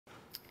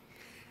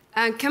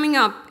Coming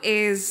up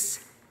is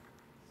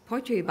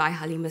poetry by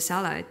Halima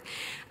Salat.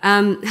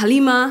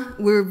 Halima,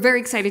 we're very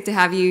excited to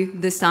have you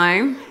this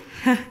time.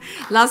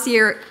 Last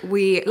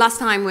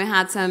time we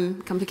had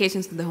some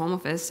complications with the Home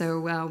Office, so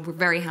we're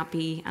very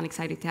happy and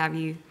excited to have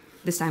you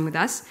this time with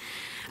us.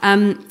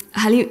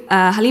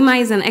 Halima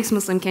is an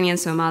ex-Muslim Kenyan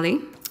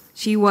Somali.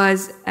 She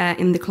was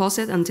in the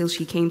closet until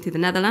she came to the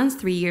Netherlands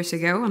 3 years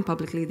ago and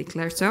publicly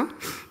declared so.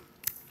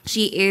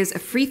 She is a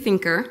free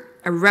thinker,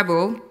 a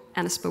rebel,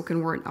 and a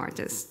spoken word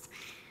artist.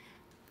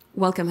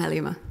 Welcome,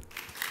 Halima.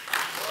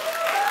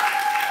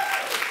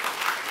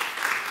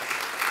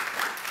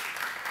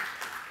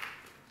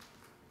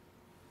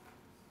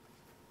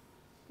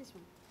 This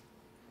one.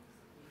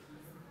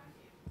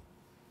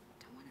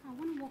 I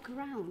want to walk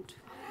around.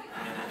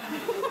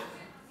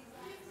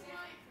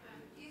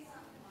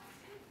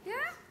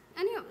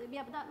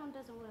 Yeah, but that one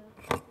doesn't work,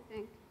 I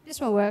think. This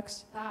one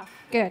works. Ah,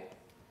 good.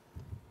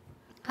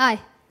 Hi.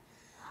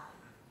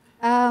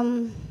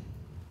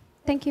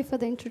 Thank you for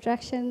the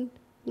introduction,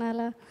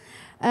 Nala.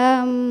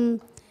 I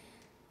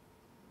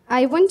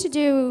want to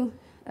do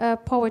a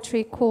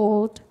poetry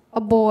called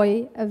A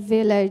Boy, a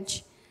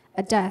Village,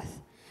 a Death.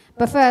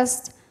 But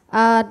first,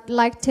 I'd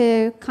like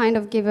to kind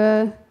of give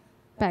a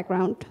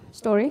background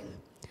story.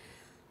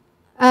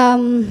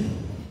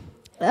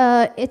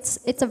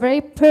 It's a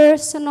very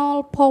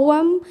personal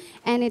poem,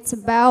 and it's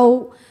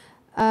about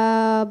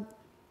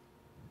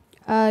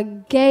a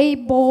gay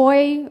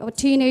boy or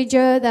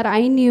teenager that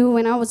I knew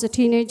when I was a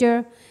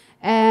teenager.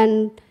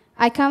 And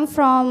I come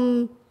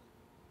from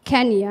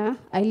Kenya.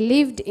 I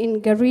lived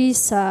in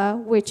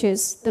Garissa, which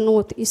is the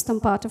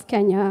northeastern part of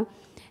Kenya,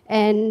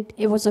 and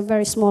it was a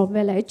very small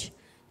village.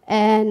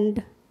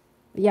 And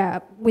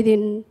yeah,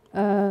 within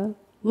a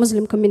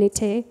Muslim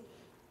community,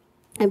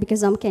 and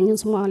because I'm Kenyan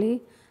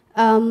Somali,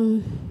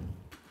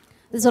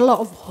 there's a lot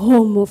of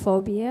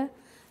homophobia.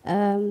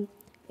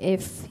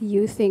 If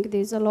you think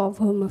there's a lot of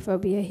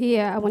homophobia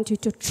here, I want you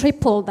to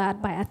triple that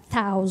by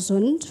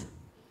 1,000.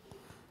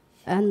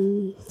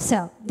 And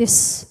so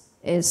this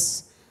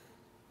is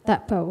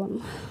that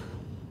poem.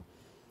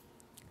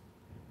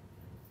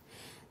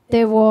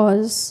 There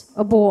was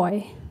a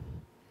boy.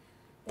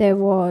 There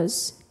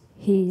was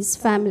his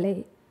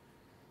family.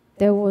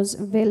 There was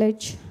a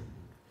village.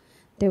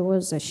 There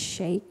was a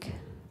sheikh.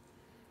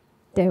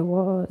 There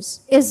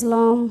was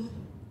Islam.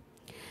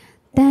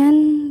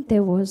 Then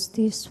there was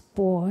this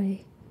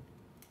boy.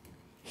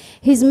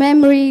 His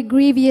memory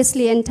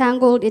grievously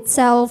entangled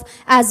itself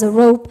as a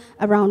rope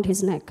around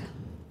his neck.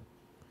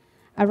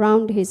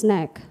 Around his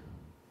neck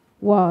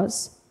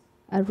was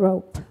a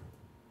rope,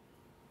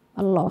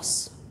 a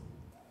loss,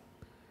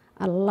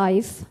 a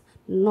life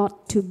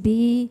not to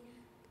be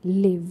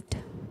lived.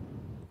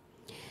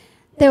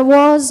 There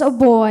was a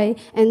boy,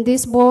 and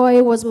this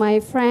boy was my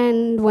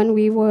friend when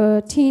we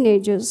were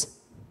teenagers.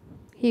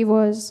 He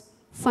was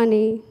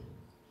funny,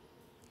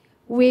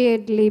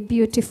 weirdly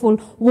beautiful,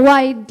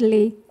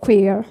 widely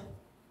queer.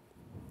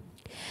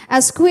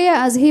 As queer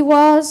as he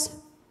was,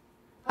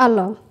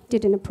 Allah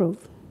didn't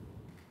approve.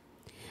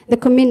 The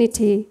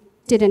community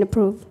didn't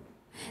approve.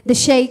 The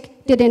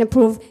sheikh didn't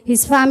approve.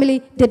 His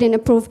family didn't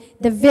approve.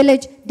 The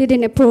village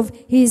didn't approve.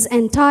 His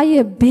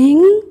entire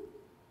being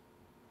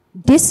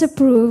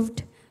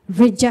disapproved,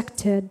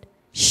 rejected,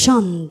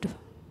 shunned.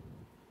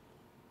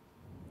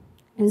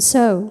 And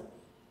so,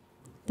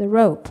 the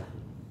rope,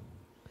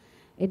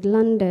 it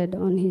landed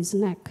on his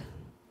neck.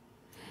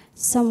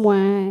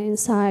 Somewhere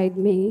inside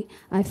me,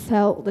 I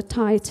felt the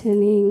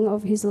tightening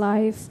of his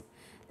life.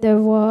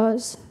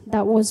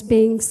 That was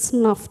being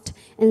snuffed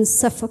and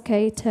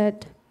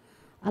suffocated,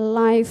 a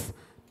life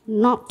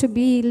not to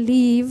be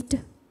lived.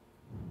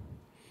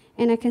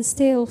 And I can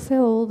still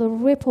feel the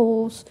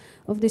ripples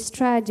of this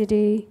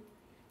tragedy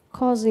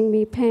causing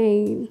me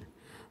pain,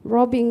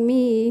 robbing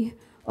me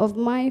of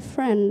my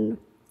friend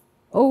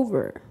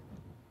over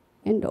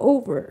and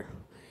over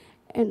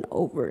and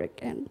over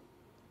again.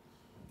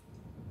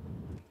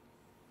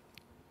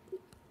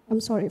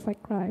 I'm sorry if I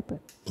cry, but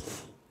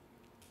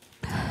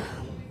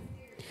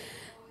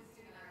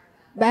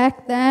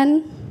back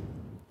then,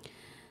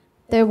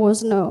 there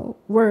was no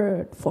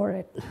word for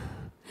it.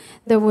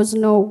 There was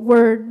no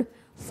word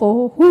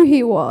for who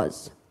he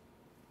was.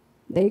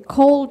 They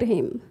called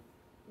him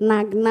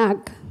Nag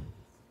Nag,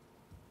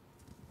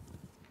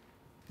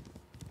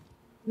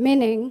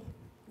 meaning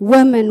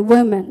woman,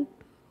 woman,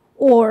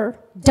 or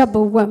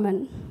double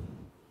woman.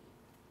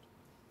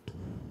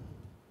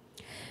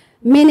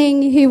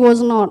 Meaning he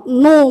was not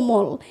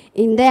normal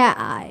in their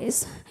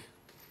eyes,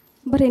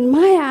 but in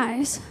my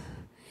eyes,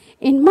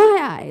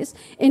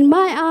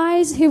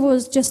 he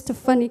was just a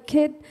funny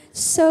kid,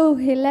 so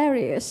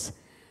hilarious,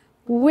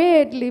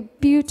 weirdly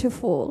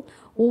beautiful,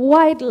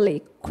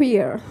 widely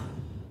queer.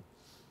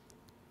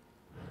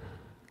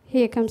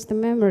 Here comes the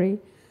memory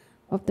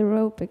of the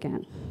rope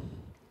again.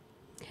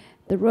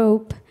 The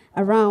rope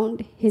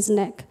around his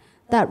neck,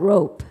 that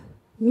rope,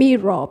 me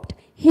robbed,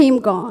 him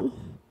gone.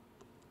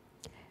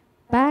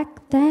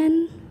 Back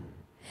then,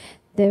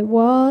 there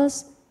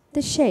was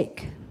the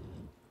sheikh.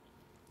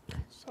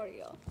 Sorry,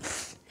 y'all.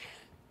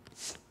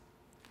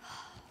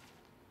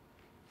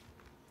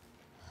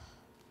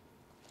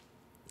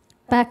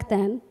 Back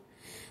then,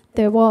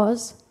 there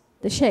was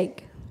the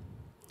sheikh.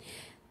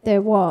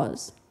 There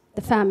was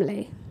the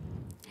family.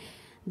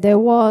 There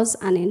was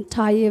an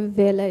entire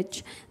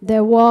village.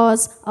 There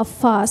was a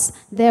fuss.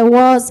 There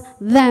was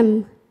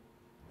them.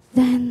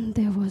 Then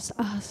there was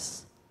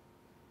us.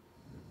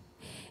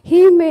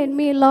 He made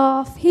me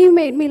laugh. He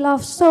made me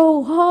laugh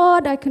so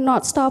hard I could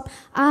not stop.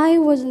 I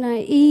was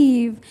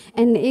naive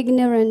and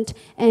ignorant,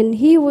 and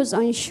he was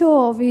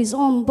unsure of his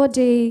own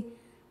body.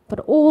 But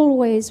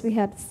always we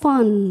had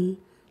fun,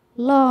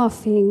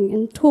 laughing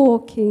and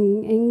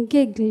talking and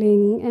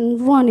giggling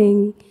and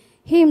running.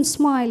 Him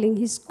smiling,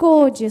 his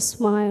gorgeous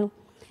smile,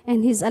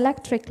 and his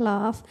electric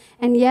laugh.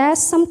 And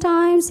yes,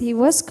 sometimes he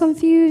was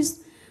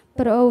confused,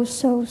 but oh,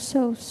 so,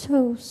 so,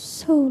 so,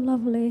 so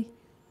lovely.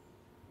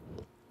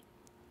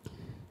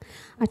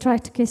 I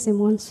tried to kiss him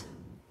once.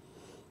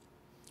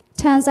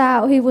 Turns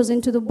out he was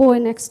into the boy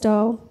next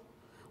door.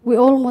 We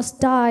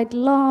almost died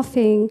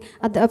laughing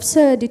at the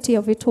absurdity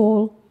of it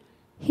all.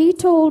 He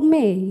told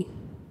me,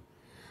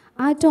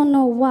 I don't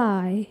know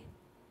why,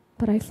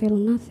 but I feel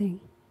nothing.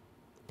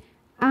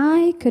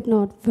 I could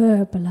not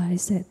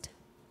verbalize it.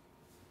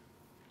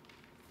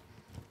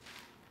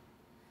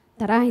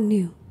 That I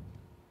knew.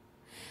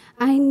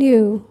 I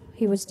knew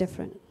he was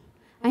different.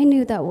 I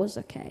knew that was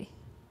okay.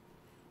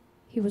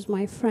 He was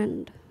my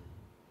friend.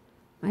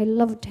 I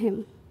loved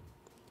him,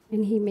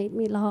 and he made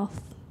me laugh.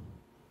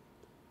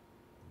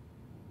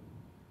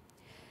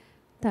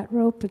 That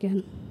rope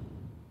again.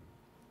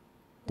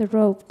 The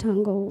rope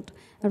tangled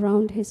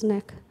around his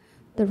neck.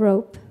 The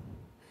rope,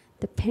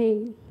 the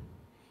pain,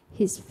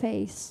 his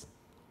face,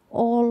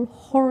 all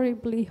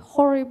horribly,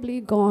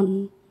 horribly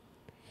gone.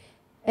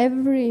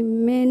 Every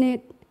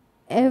minute,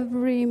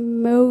 every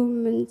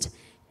moment,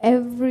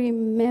 every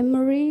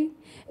memory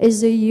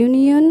is a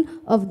union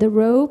of the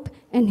rope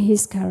and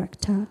his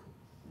character.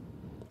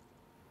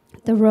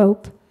 The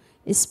rope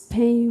is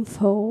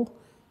painful.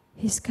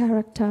 His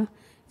character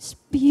is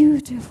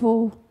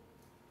beautiful.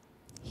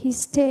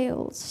 His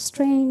tales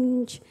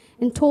strange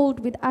and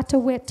told with utter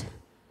wit.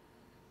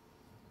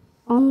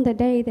 On the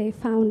day they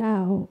found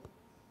out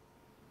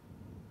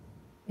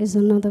is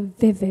another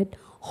vivid,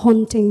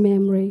 haunting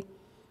memory.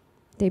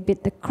 They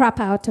beat the crap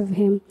out of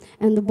him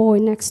and the boy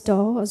next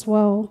door as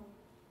well.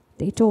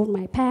 They told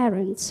my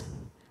parents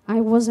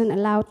I wasn't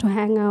allowed to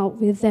hang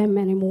out with them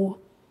anymore.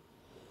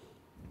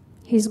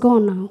 He's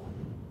gone now.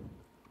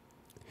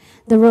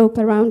 The rope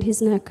around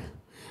his neck,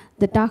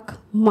 the dark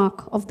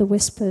mark of the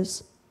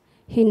whispers.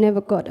 He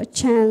never got a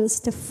chance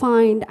to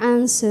find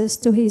answers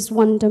to his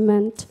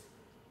wonderment.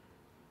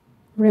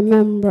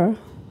 Remember,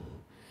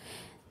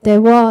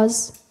 there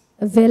was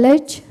a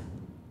village.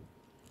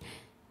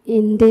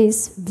 In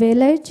this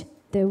village,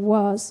 there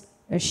was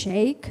a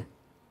sheikh.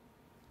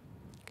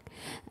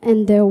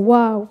 And there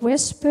were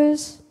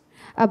whispers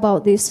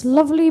about this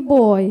lovely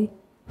boy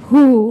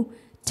who,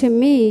 to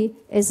me,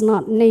 is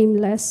not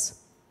nameless.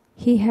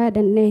 He had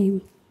a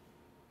name.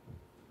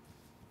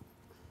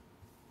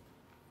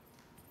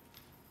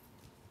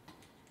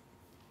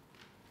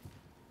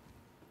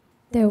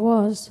 There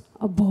was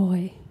a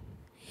boy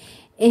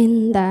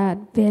in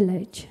that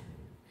village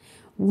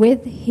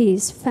with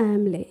his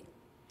family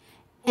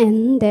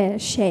and their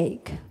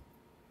sheikh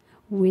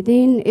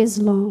within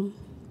Islam.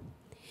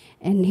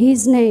 And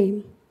his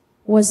name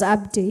was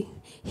Abdi.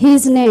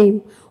 His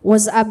name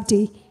was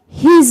Abdi.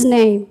 His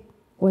name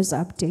was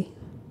Abdi.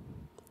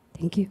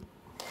 Thank you.